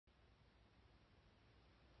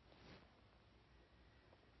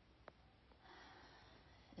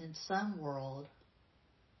in some world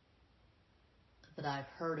that I've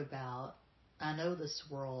heard about, I know this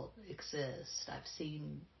world exists. I've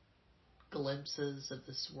seen glimpses of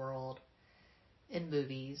this world in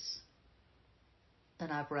movies,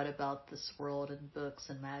 and I've read about this world in books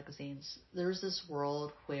and magazines. There's this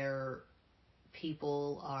world where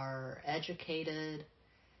people are educated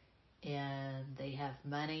and they have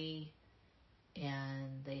money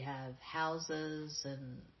and they have houses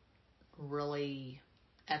and really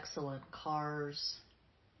excellent cars.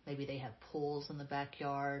 Maybe they have pools in the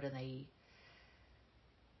backyard and they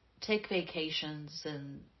take vacations,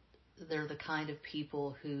 and they're the kind of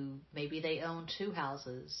people who maybe they own 2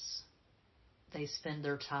 houses. They spend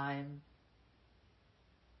their time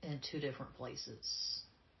in 2 different places.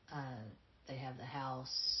 They have the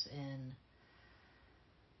house in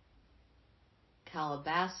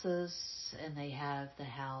Calabasas and they have the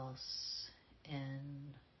house in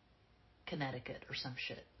Connecticut or some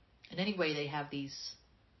shit. And anyway, they have these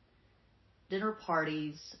dinner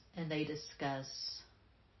parties and they discuss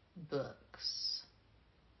books,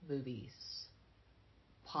 movies,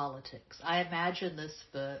 politics. I imagine this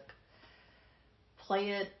book, Play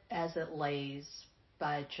It As It Lays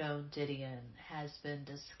by Joan Didion, has been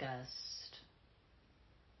discussed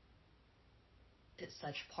at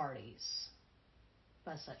such parties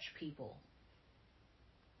by such people.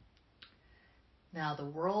 Now, the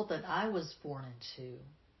world that I was born into,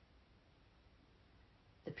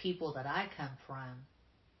 the people that I come from,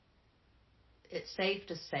 it's safe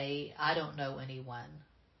to say I don't know anyone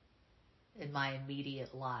in my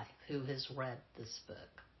immediate life who has read this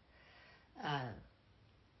book.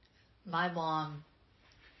 My mom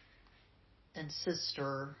and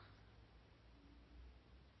sister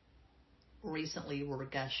recently were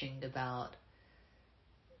gushing about,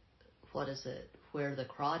 what is it, Where the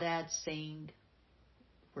Crawdads Sing.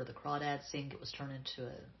 Where the Crawdads Sing, it was turned into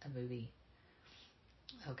a movie.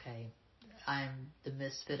 Okay, I'm the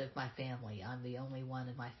misfit of my family. I'm the only one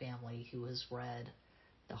in my family who has read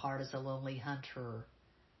The Heart is a Lonely Hunter,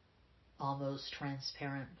 Almost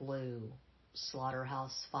Transparent Blue,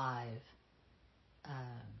 Slaughterhouse-Five,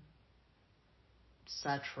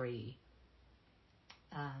 Suttree,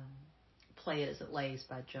 Play It As It Lays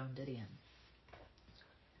by Joan Didion.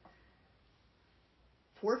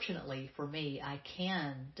 Fortunately for me, I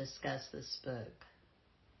can discuss this book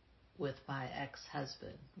with my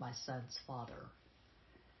ex-husband, my son's father.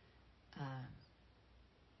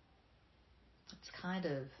 It's kind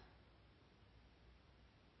of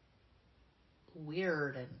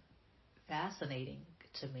weird and fascinating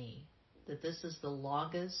to me that this is the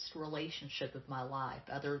longest relationship of my life,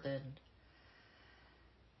 other than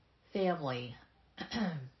family.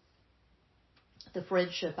 The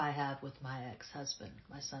friendship I have with my ex-husband,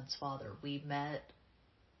 my son's father. We met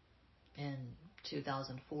in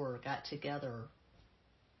 2004, got together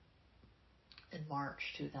in March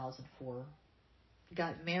 2004,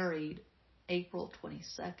 got married April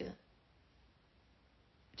 22nd,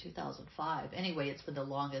 2005. Anyway, it's been the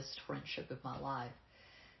longest friendship of my life,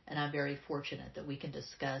 and I'm very fortunate that we can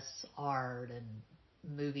discuss art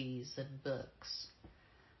and movies and books.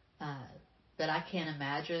 But I can't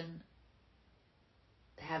imagine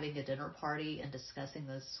having a dinner party and discussing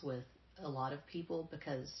this with a lot of people,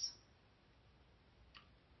 because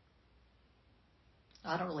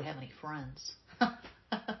I don't really have any friends. I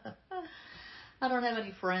don't have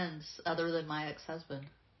any friends other than my ex-husband.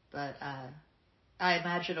 But I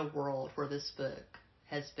imagine a world where this book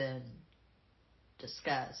has been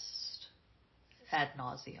discussed ad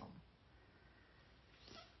nauseum.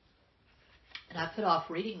 And I put off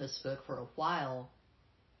reading this book for a while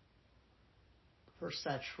for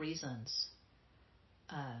such reasons.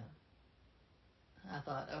 I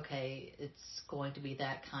thought, okay, it's going to be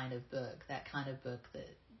that kind of book that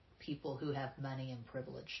people who have money and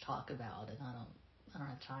privilege talk about, and I don't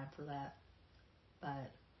have time for that.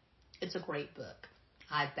 But it's a great book.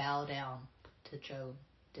 I bow down to Joan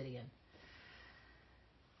Didion.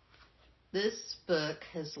 This book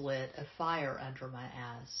has lit a fire under my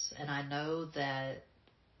ass, and I know that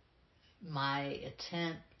my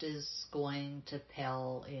attempt is going to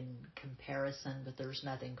pale in comparison, but there's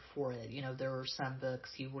nothing for it. You know, there are some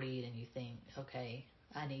books you read and you think, okay,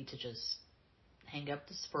 I need to just hang up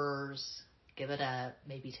the spurs, give it up,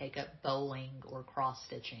 maybe take up bowling or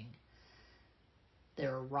cross-stitching.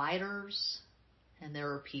 There are writers and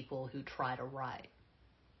there are people who try to write.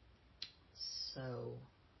 So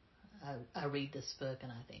I read this book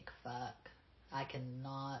and I think, fuck, I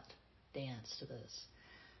cannot dance to this.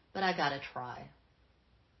 But I gotta try,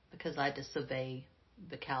 because I disobey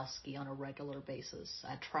Bukowski on a regular basis.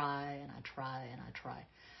 I try and I try and I try.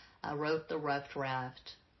 I wrote the rough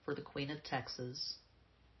draft for the Queen of Texas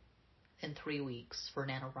in 3 weeks for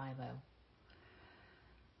NaNoWriMo.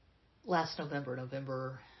 Last November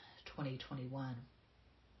 2021.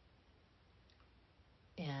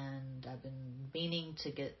 And I've been meaning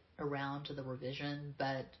to get around to the revision,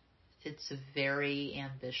 but it's very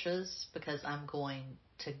ambitious because I'm going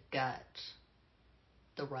to gut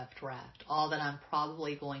the rough draft. All that I'm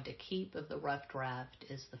probably going to keep of the rough draft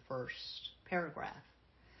is the first paragraph.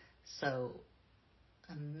 So,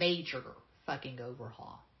 a major fucking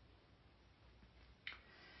overhaul.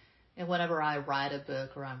 And whenever I write a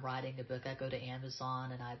book or I'm writing a book, I go to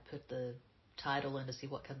Amazon and I put the title in to see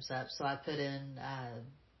what comes up. So I put in,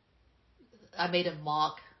 I made a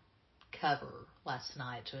mock cover last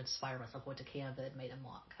night to inspire myself. Went to Canva and made a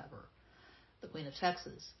mock cover. The Queen of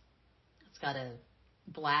Texas. It's got a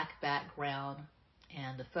black background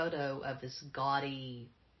and a photo of this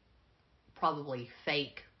gaudy, probably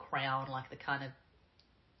fake crown, like the kind of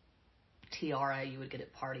tiara you would get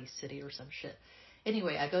at Party City or some shit.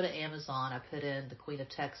 Anyway, I go to Amazon, I put in the Queen of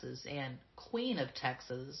Texas, and Queen of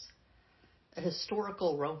Texas, a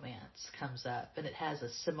historical romance comes up, and it has a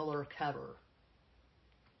similar cover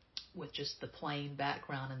with just the plain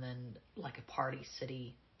background and then like a Party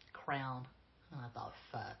City crown. And I thought,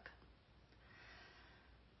 fuck.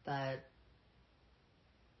 But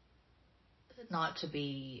not to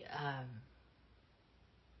be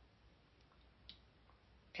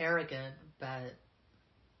arrogant, but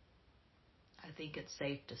I think it's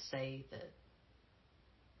safe to say that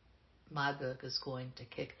my book is going to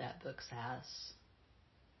kick that book's ass.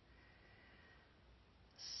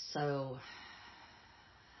 So,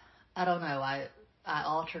 I don't know. I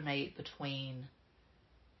alternate between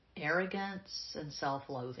arrogance and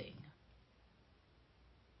self-loathing.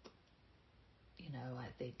 You know, I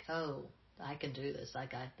think, oh, I can do this. I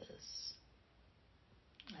got this.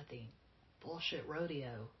 I think Bullshit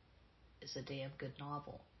Rodeo is a damn good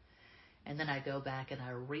novel. And then I go back and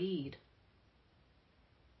I read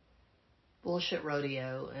Bullshit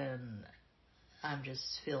Rodeo and I'm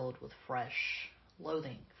just filled with fresh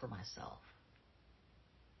loathing for myself.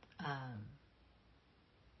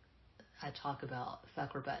 I talk about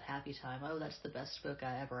Fuck or Butt Happy Time. Oh, that's the best book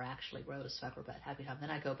I ever actually wrote is Fuck or Butt Happy Time.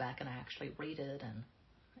 Then I go back and I actually read it and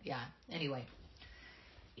yeah. Anyway,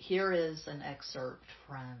 here is an excerpt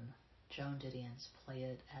from Joan Didion's Play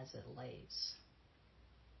It As It Lays.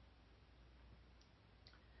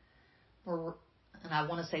 And I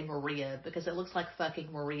want to say Maria because it looks like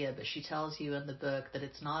fucking Maria, but she tells you in the book that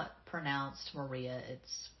it's not pronounced Maria,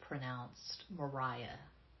 it's pronounced Mariah.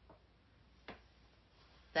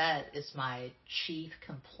 That is my chief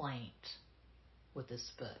complaint with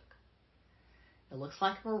this book. It looks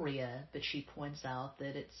like Maria, but she points out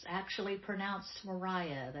that it's actually pronounced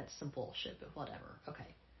Mariah. That's some bullshit, but whatever.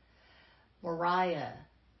 Okay. Mariah,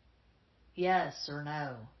 yes or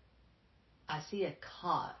no? I see a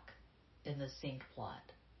cock in the sync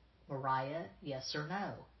plot. Mariah, yes or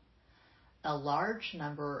no? A large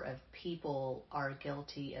number of people are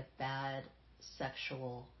guilty of bad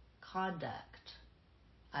sexual conduct.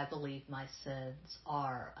 I believe my sins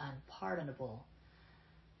are unpardonable.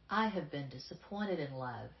 I have been disappointed in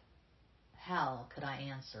love. How could I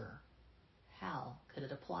answer? How could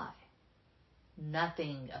it apply?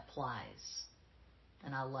 Nothing applies.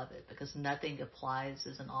 And I love it because nothing applies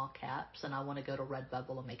is in all caps. And I want to go to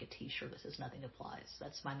Redbubble and make a t-shirt that says nothing applies.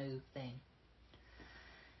 That's my new thing.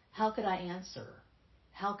 How could I answer?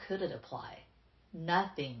 How could it apply?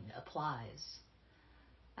 Nothing applies.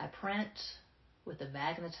 I print with a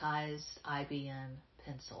magnetized IBM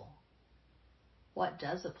pencil. What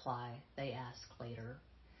does apply? They ask later,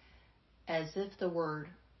 as if the word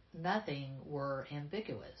nothing were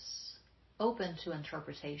ambiguous, open to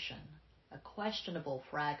interpretation, a questionable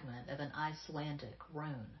fragment of an Icelandic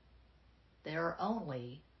rune. There are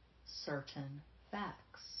only certain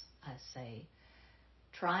facts, I say,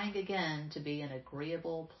 trying again to be an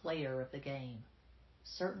agreeable player of the game.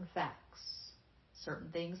 Certain facts, certain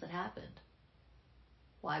things that happened.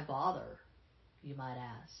 Why bother, you might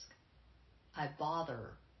ask? I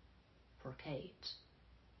bother for Kate.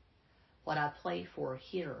 What I play for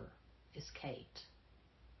here is Kate.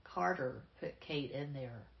 Carter put Kate in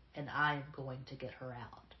there, and I am going to get her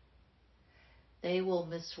out. They will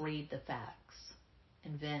misread the facts,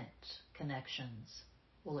 invent connections,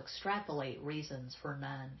 will extrapolate reasons for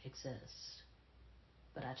none exist.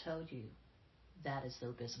 But I told you, that is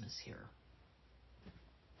their business here.